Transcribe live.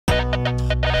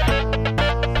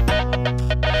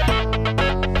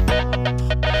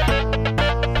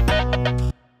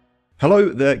Hello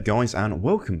there guys, and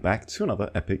welcome back to another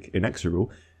epic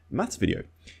inexorable maths video.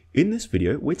 In this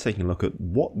video we're taking a look at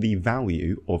what the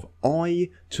value of I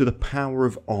to the power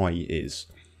of I is,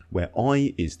 where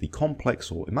I is the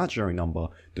complex or imaginary number,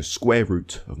 the square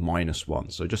root of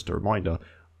 -1. So just a reminder,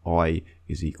 I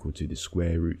is equal to the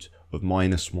square root of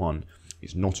 -1.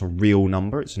 It's not a real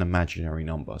number, it's an imaginary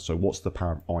number. So what's the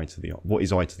power of I to the I? What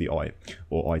is I to the I,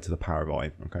 or I to the power of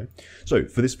I? Okay. So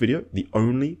for this video, the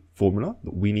only formula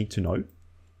that we need to know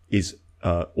is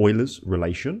Euler's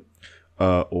relation,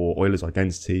 or Euler's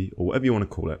identity, or whatever you want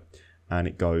to call it. And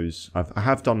it goes, I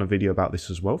have done a video about this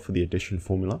as well for the addition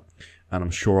formula, and I'm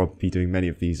sure I'll be doing many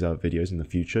of these videos in the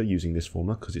future using this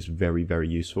formula because it's very, very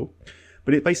useful.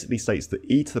 But it basically states that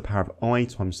e to the power of I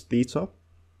times theta,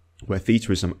 where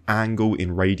theta is some angle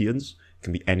in radians, it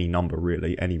can be any number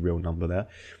really, any real number there,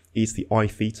 e to the I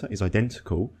theta is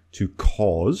identical to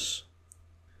cos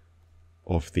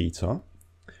of theta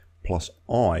plus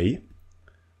I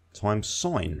times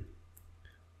sine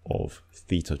of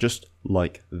theta, just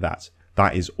like that.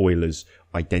 That is Euler's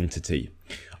identity.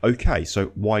 Okay, so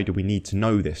why do we need to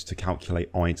know this to calculate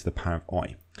I to the power of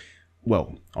I?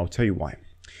 Well, I'll tell you why.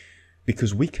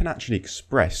 Because we can actually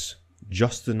express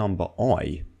just the number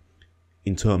I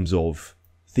in terms of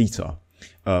theta,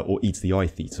 or e to the I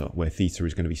theta, where theta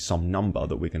is going to be some number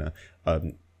that we're going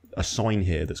to assign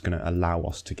here that's going to allow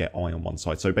us to get I on one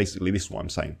side. So basically this is what I'm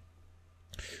saying.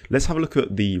 Let's have a look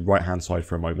at the right hand side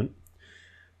for a moment.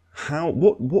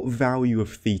 What value of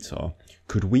theta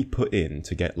could we put in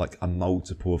to get like a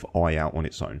multiple of I out on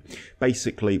its own?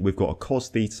 Basically, we've got a cos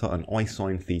theta and I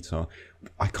sine theta.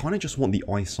 I kind of just want the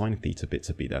I sine theta bit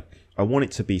to be there. I want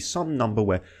it to be some number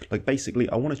where, like, basically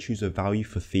I want to choose a value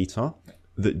for theta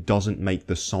that doesn't make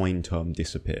the sine term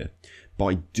disappear. But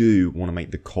I do want to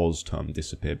make the cos term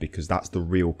disappear because that's the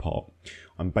real part.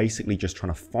 I'm basically just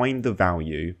trying to find the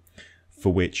value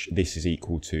for which this is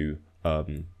equal to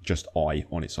just I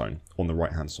on its own on the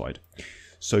right hand side.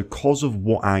 So cos of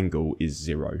what angle is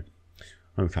 0?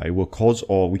 Okay, well cos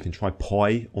of, we can try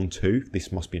pi on 2.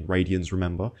 This must be in radians,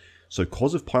 remember. So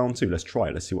cos of pi on 2, let's try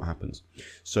it, let's see what happens.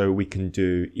 So we can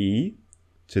do e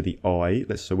to the I,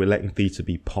 so we're letting theta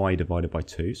be pi divided by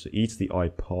 2. So e to the I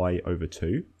pi over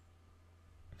 2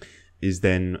 is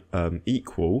then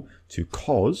equal to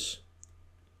cos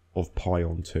of pi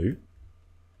on 2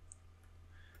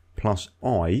 plus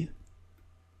I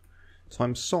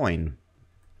times sine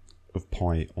of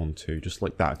pi on 2, just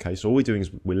like that. Okay, so all we're doing is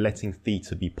we're letting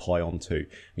theta be pi on 2.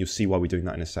 You'll see why we're doing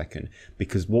that in a second,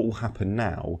 because what will happen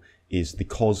now is the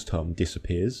cos term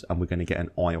disappears and we're going to get an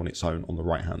I on its own on the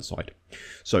right hand side.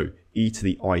 So e to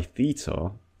the I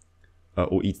theta,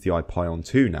 or e to the I pi on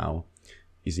 2 now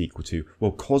is equal to,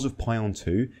 well, cos of pi on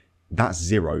 2, that's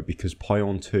 0 because pi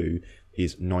on 2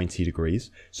 is 90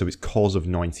 degrees. So it's cos of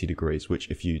 90 degrees, which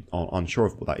if you are unsure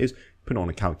of what that is, put it on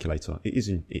a calculator.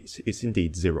 It's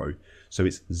indeed 0. So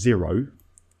it's 0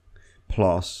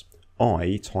 plus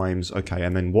I times, okay,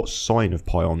 and then what's sine of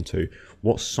pi on 2?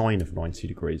 What's sine of 90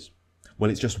 degrees? Well,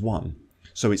 it's just 1.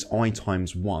 So it's I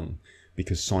times 1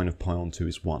 because sine of pi on 2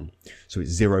 is 1. So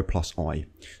it's 0 plus I.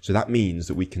 So that means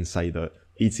that we can say that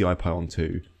e to the I pi on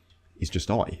 2 is just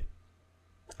I.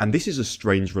 And this is a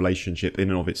strange relationship in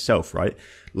and of itself, right?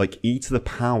 Like e to the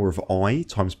power of I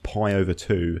times pi over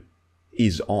 2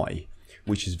 is I,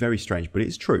 which is very strange, but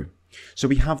it's true. So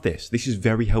we have this. This is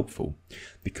very helpful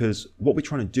because what we're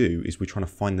trying to do is we're trying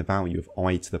to find the value of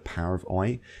I to the power of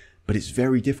I, but it's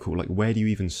very difficult. Like, where do you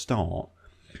even start?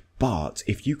 But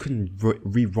if you can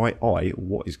rewrite I,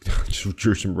 what is, just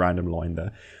drew some random line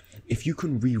there. If you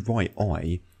can rewrite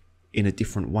I in a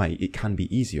different way, it can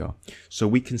be easier. So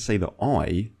we can say that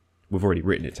I, we've already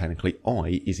written it technically,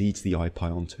 I is e to the I pi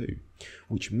on 2,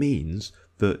 which means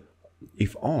that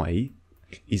if I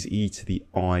is e to the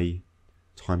I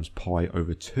times pi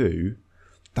over 2,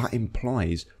 that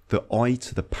implies that I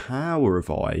to the power of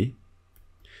I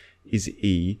is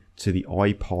e to the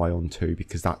I pi on 2,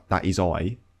 because that is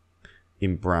I,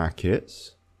 in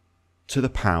brackets, to the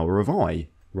power of I,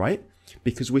 right?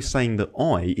 Because we're saying that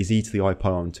I is e to the I pi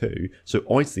on 2, so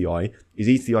I to the I is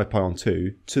e to the I pi on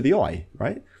 2 to the I,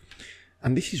 right?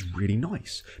 And this is really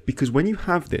nice, because when you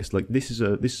have this, like this is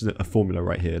a formula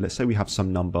right here. Let's say we have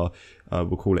some number,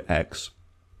 we'll call it x.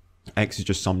 X is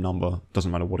just some number,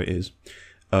 doesn't matter what it is.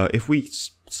 If we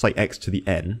say x to the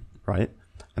n, right,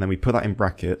 and then we put that in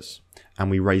brackets, and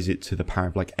we raise it to the power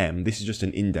of like m, this is just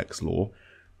an index law,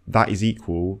 that is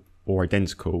equal or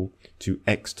identical to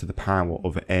x to the power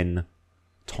of n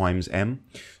times m.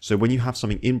 So when you have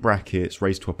something in brackets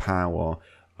raised to a power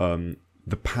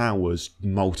the powers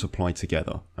multiply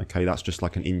together. Okay, that's just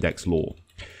like an index law.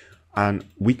 And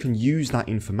we can use that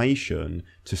information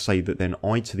to say that then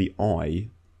I to the I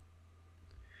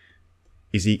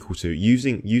is equal to,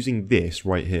 using this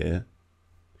right here,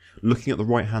 looking at the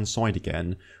right hand side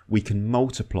again, we can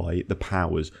multiply the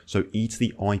powers. So e to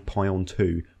the I pi on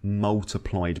 2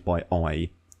 multiplied by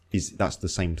I that's the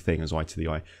same thing as I to the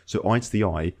I. So I to the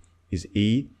I is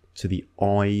e to the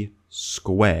I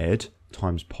squared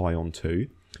times pi on 2,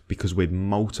 because we're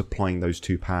multiplying those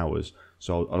two powers.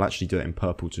 So I'll actually do it in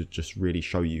purple to just really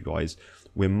show you guys.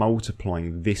 We're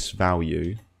multiplying this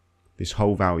value, this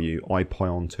whole value, I pi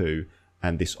on 2,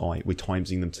 and this I. We're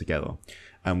timesing them together.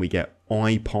 And we get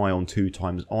I pi on 2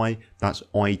 times I. That's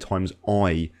I times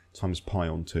pi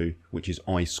on 2, which is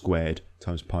I squared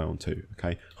times pi on 2.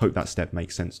 Okay, hope that step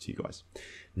makes sense to you guys.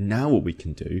 Now what we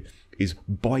can do is,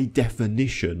 by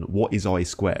definition, what is I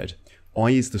squared?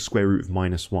 I is the square root of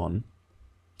 -1.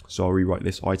 So I'll rewrite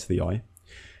this, I to the I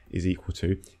is equal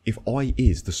to, if I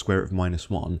is the square root of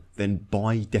 -1, then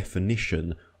by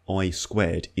definition, I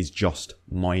squared is just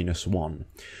 -1,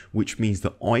 which means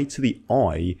that I to the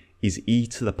I is e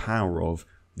to the power of,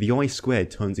 the I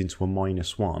squared turns into a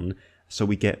 -1, so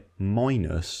we get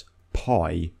minus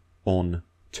pi on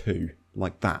 2,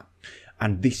 like that.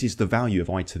 And this is the value of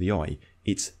I to the I.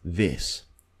 It's this.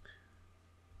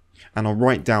 And I'll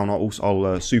write down,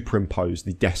 I'll superimpose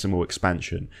the decimal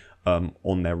expansion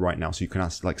on there right now, so you can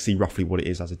see roughly what it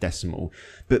is as a decimal.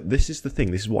 But this is the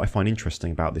thing, this is what I find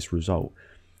interesting about this result.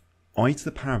 I to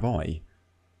the power of I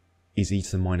is e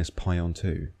to the minus pi on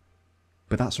 2.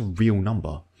 But that's a real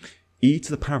number. E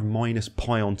to the power of minus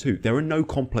pi on 2. There are no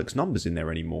complex numbers in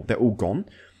there anymore. They're all gone,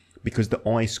 because the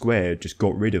I squared just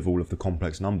got rid of all of the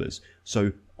complex numbers.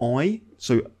 So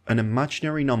an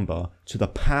imaginary number to the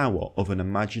power of an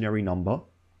imaginary number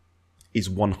is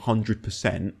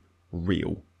 100%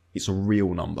 real. It's a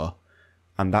real number.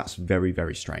 And that's very,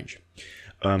 very strange.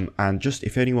 And just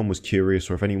if anyone was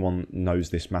curious, or if anyone knows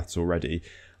this maths already,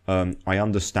 I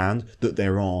understand that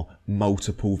there are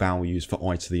multiple values for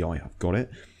I to the I. I've got it.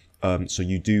 So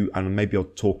you do, and maybe I'll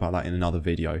talk about that in another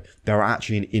video. There are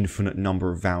actually an infinite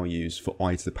number of values for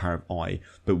I to the power of I,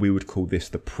 but we would call this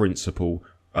the principal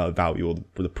value, or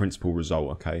the principal result,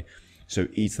 okay? So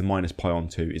e to the minus pi on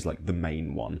 2 is like the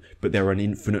main one, but there are an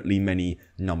infinitely many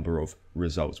number of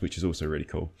results, which is also really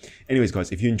cool. Anyways,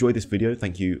 guys, if you enjoyed this video,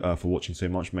 thank you for watching so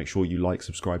much. Make sure you like,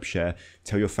 subscribe, share,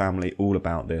 tell your family all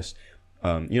about this.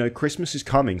 Christmas is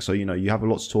coming, so, you have a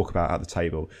lot to talk about at the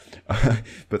table.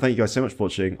 But thank you guys so much for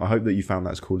watching. I hope that you found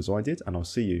that as cool as I did, and I'll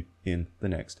see you in the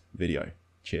next video.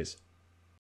 Cheers.